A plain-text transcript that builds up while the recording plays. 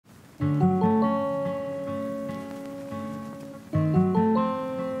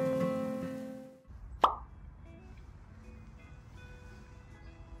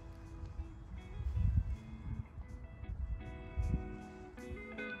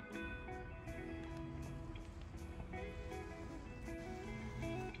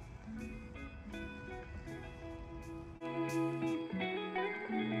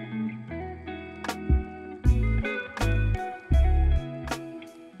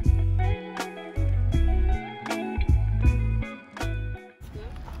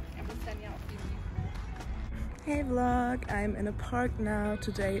vlog. I'm in a park now.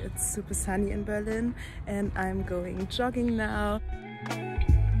 Today it's super sunny in Berlin and I'm going jogging now.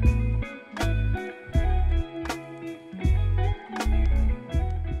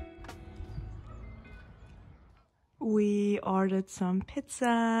 We ordered some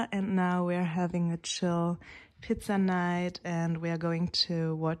pizza and now we're having a chill pizza night and we're going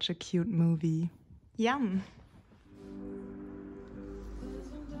to watch a cute movie. Yum!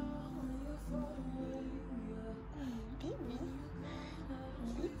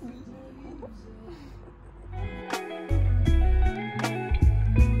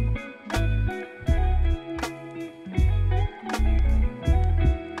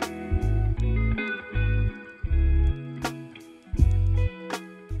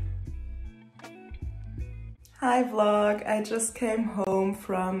 Hi vlog, I just came home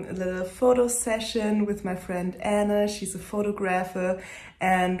from a little photo session with my friend Anna. She's a photographer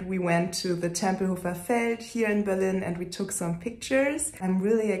and we went to the Tempelhofer Feld here in Berlin and we took some pictures. I'm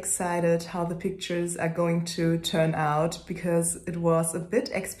really excited how the pictures are going to turn out because it was a bit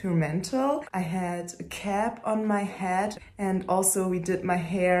experimental. I had a cap on my head and also we did my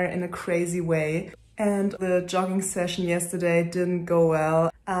hair in a crazy way. And the jogging session yesterday didn't go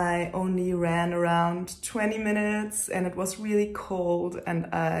well. I only ran around 20 minutes and it was really cold and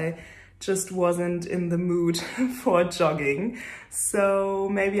I just wasn't in the mood for jogging. So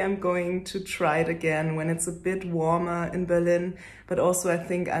maybe I'm going to try it again when it's a bit warmer in Berlin. But also I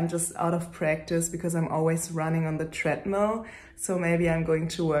think I'm just out of practice because I'm always running on the treadmill. So maybe I'm going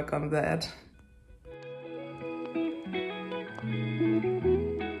to work on that.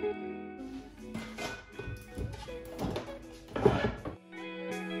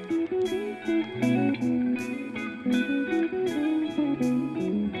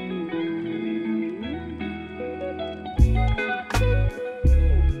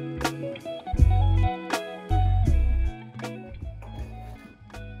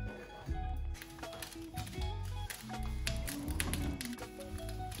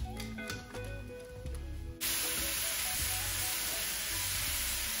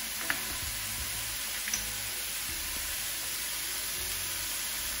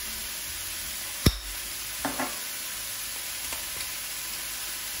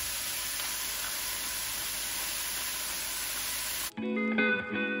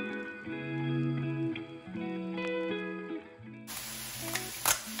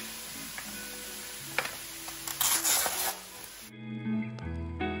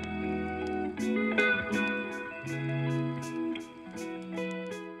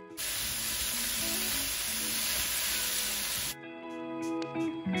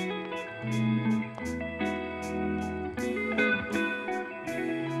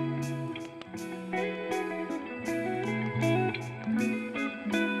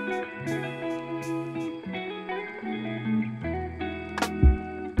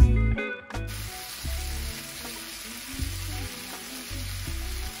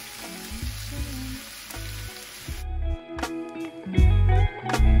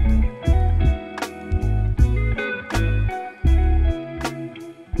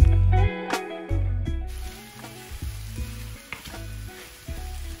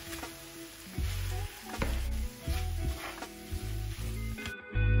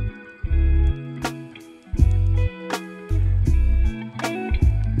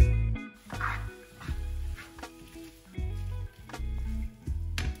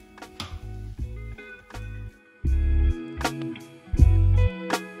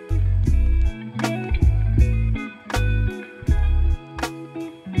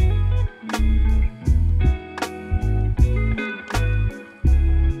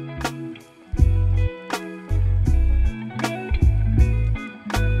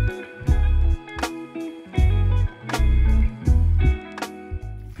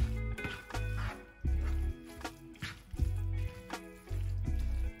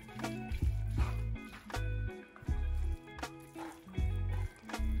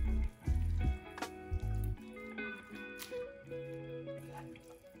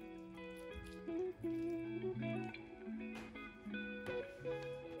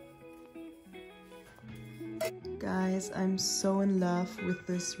 Guys, I'm so in love with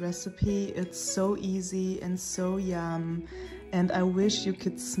this recipe. It's so easy and so yum. And I wish you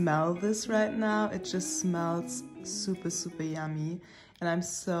could smell this right now. It just smells super, super yummy. And I'm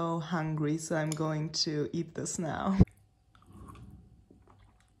so hungry, so I'm going to eat this now.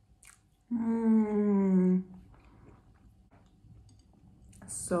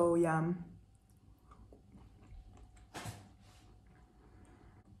 So yum.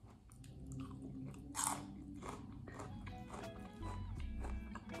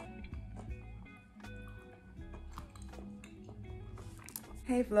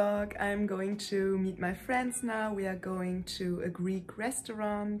 Hey vlog, I'm going to meet my friends now. We are going to a Greek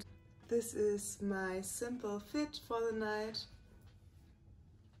restaurant. This is my simple fit for the night.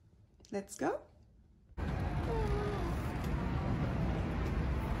 Let's go.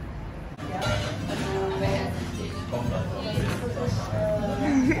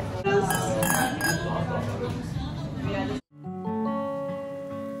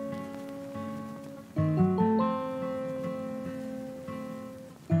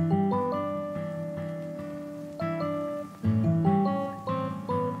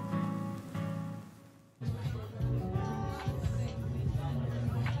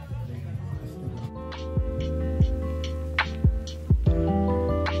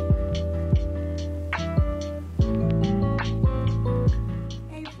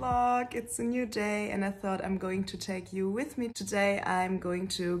 It's a new day and I thought I'm going to take you with me. Today I'm going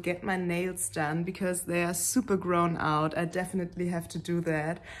to get my nails done because they are super grown out. I definitely have to do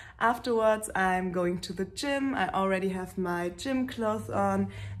that. Afterwards I'm going to the gym. I already have my gym clothes on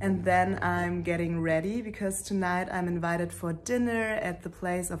and then I'm getting ready because tonight I'm invited for dinner at the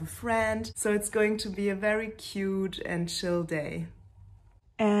place of a friend. So it's going to be a very cute and chill day.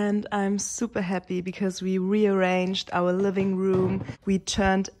 And I'm super happy because we rearranged our living room. We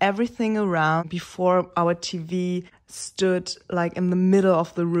turned everything around. Before, our TV stood like in the middle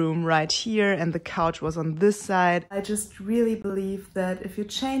of the room right here and the couch was on this side. I just really believe that if you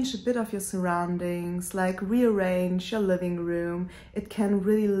change a bit of your surroundings, like rearrange your living room, it can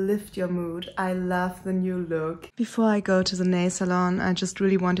really lift your mood. I love the new look. Before I go to the nail salon, I just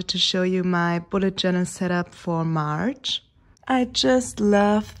really wanted to show you my bullet journal setup for March. I just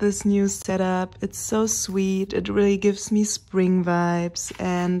love this new setup. It's so sweet. It really gives me spring vibes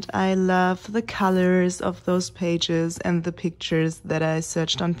and I love the colors of those pages and the pictures that I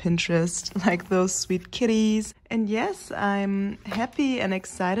searched on Pinterest, like those sweet kitties. And yes, I'm happy and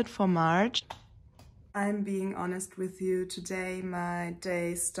excited for March. I'm being honest with you. Today my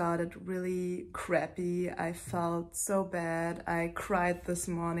day started really crappy. I felt so bad. I cried this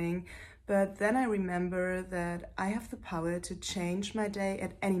morning. But then I remember that I have the power to change my day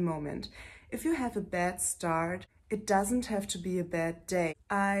at any moment. If you have a bad start, it doesn't have to be a bad day.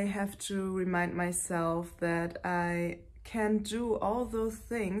 I have to remind myself that I can do all those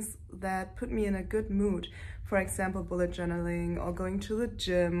things that put me in a good mood. For example, bullet journaling or going to the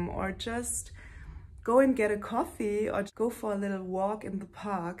gym or just go and get a coffee or go for a little walk in the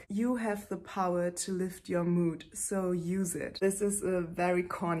park. You have the power to lift your mood, so use it. This is a very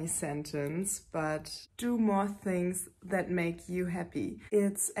corny sentence, but do more things that make you happy.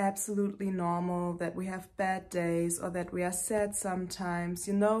 It's absolutely normal that we have bad days or that we are sad sometimes.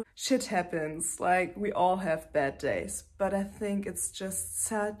 You know, shit happens, like we all have bad days. But I think it's just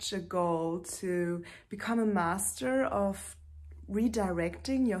such a goal to become a master of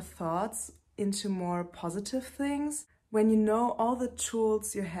redirecting your thoughts into more positive things. When you know all the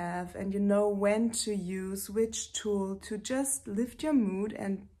tools you have and you know when to use which tool to just lift your mood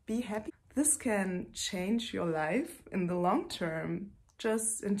and be happy, this can change your life in the long term,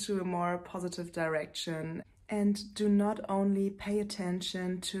 just into a more positive direction. And do not only pay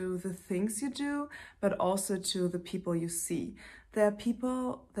attention to the things you do, but also to the people you see. There are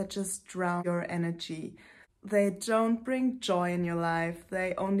people that just drown your energy. They don't bring joy in your life.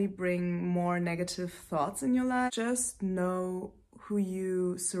 They only bring more negative thoughts in your life. Just know who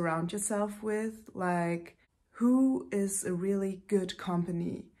you surround yourself with, like who is a really good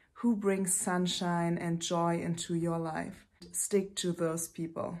company, who brings sunshine and joy into your life. Stick to those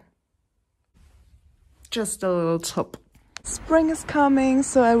people. Just a little tip. Spring is coming,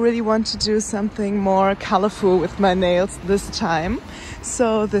 so I really want to do something more colorful with my nails this time.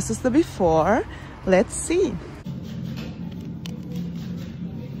 So this is the before. Let's see.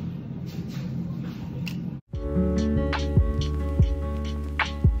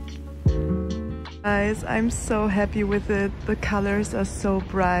 Guys, I'm so happy with it. The colors are so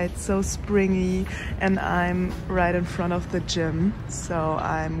bright, so springy, and I'm right in front of the gym, so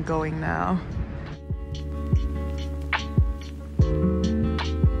I'm going now.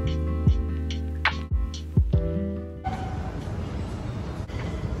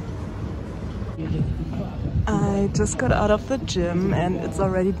 I just got out of the gym and it's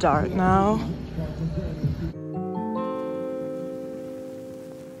already dark now.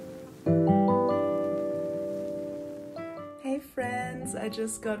 Hey friends, I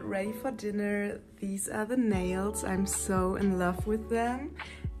just got ready for dinner. These are the nails. I'm so in love with them.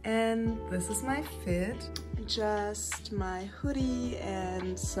 And this is my fit. Just my hoodie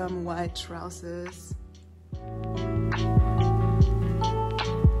and some white trousers.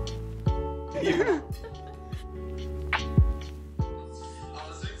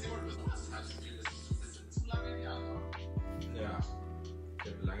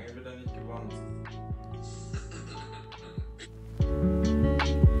 month.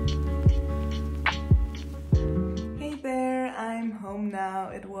 Hey there, I'm home now.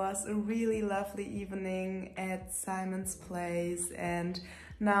 It was a really lovely evening at Simon's place and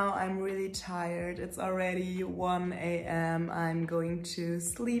now I'm really tired. It's already 1 a.m. I'm going to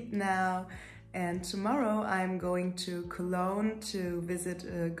sleep now and tomorrow I'm going to Cologne to visit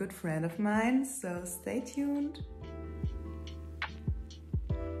a good friend of mine, so stay tuned.